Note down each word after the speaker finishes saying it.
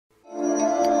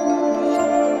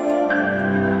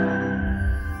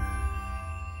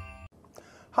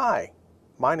Hi,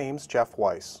 my name's Jeff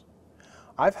Weiss.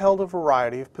 I've held a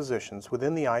variety of positions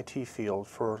within the IT field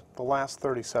for the last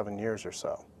 37 years or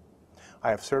so.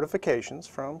 I have certifications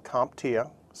from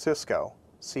CompTIA, Cisco,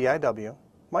 CIW,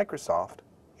 Microsoft,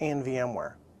 and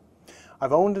VMware.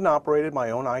 I've owned and operated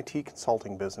my own IT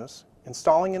consulting business,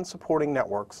 installing and supporting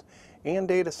networks and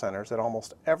data centers at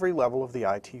almost every level of the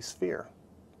IT sphere.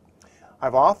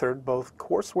 I've authored both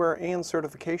courseware and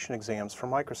certification exams for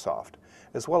Microsoft,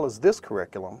 as well as this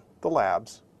curriculum, the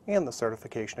labs, and the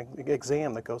certification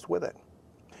exam that goes with it.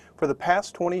 For the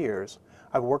past 20 years,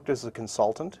 I've worked as a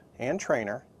consultant and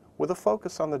trainer with a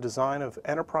focus on the design of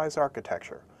enterprise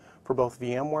architecture for both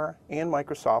VMware and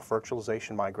Microsoft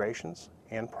virtualization migrations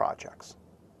and projects.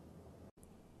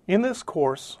 In this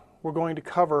course, we're going to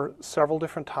cover several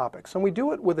different topics, and we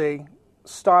do it with a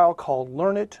style called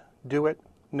Learn It, Do It,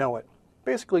 Know It.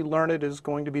 Basically, Learn It is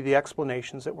going to be the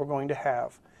explanations that we're going to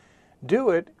have. Do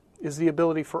It is the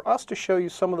ability for us to show you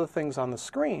some of the things on the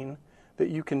screen that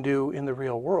you can do in the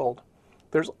real world.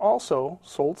 There's also,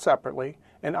 sold separately,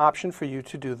 an option for you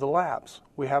to do the labs.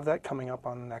 We have that coming up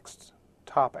on the next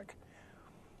topic.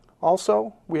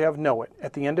 Also, we have Know It.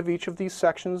 At the end of each of these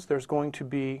sections, there's going to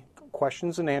be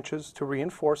questions and answers to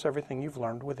reinforce everything you've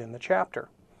learned within the chapter.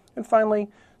 And finally,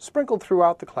 sprinkled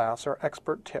throughout the class are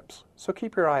expert tips, so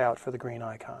keep your eye out for the green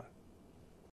icon.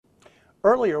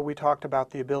 Earlier we talked about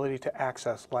the ability to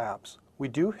access labs. We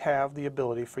do have the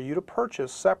ability for you to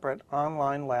purchase separate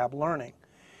online lab learning.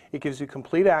 It gives you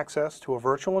complete access to a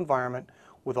virtual environment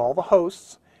with all the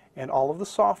hosts and all of the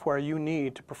software you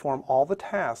need to perform all the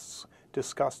tasks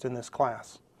discussed in this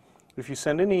class. If you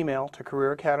send an email to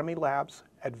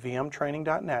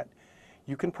careeracademylabs@vmtraining.net,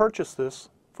 you can purchase this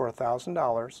for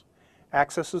 $1,000.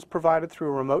 Access is provided through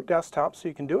a remote desktop, so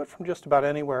you can do it from just about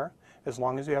anywhere as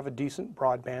long as you have a decent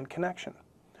broadband connection.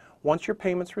 Once your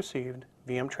payment's received,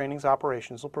 VM Training's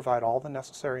operations will provide all the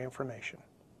necessary information.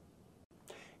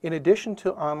 In addition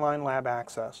to online lab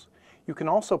access, you can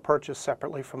also purchase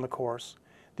separately from the course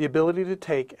the ability to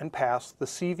take and pass the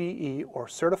CVE, or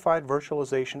Certified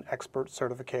Virtualization Expert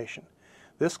certification.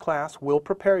 This class will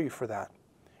prepare you for that.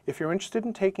 If you're interested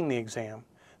in taking the exam,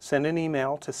 send an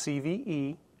email to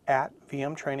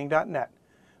cve@vmtraining.net.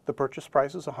 The purchase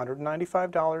price is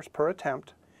 $195 per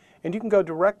attempt, and you can go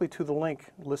directly to the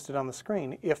link listed on the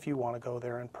screen if you want to go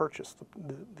there and purchase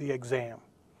the exam.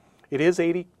 It is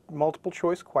 80 multiple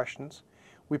choice questions.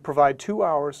 We provide 2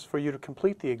 hours for you to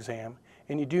complete the exam,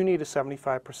 and you do need a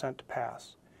 75% to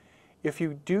pass. If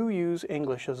you do use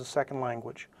English as a second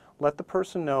language, let the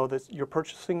person know that you're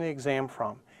purchasing the exam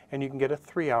from, and you can get a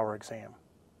 3-hour exam.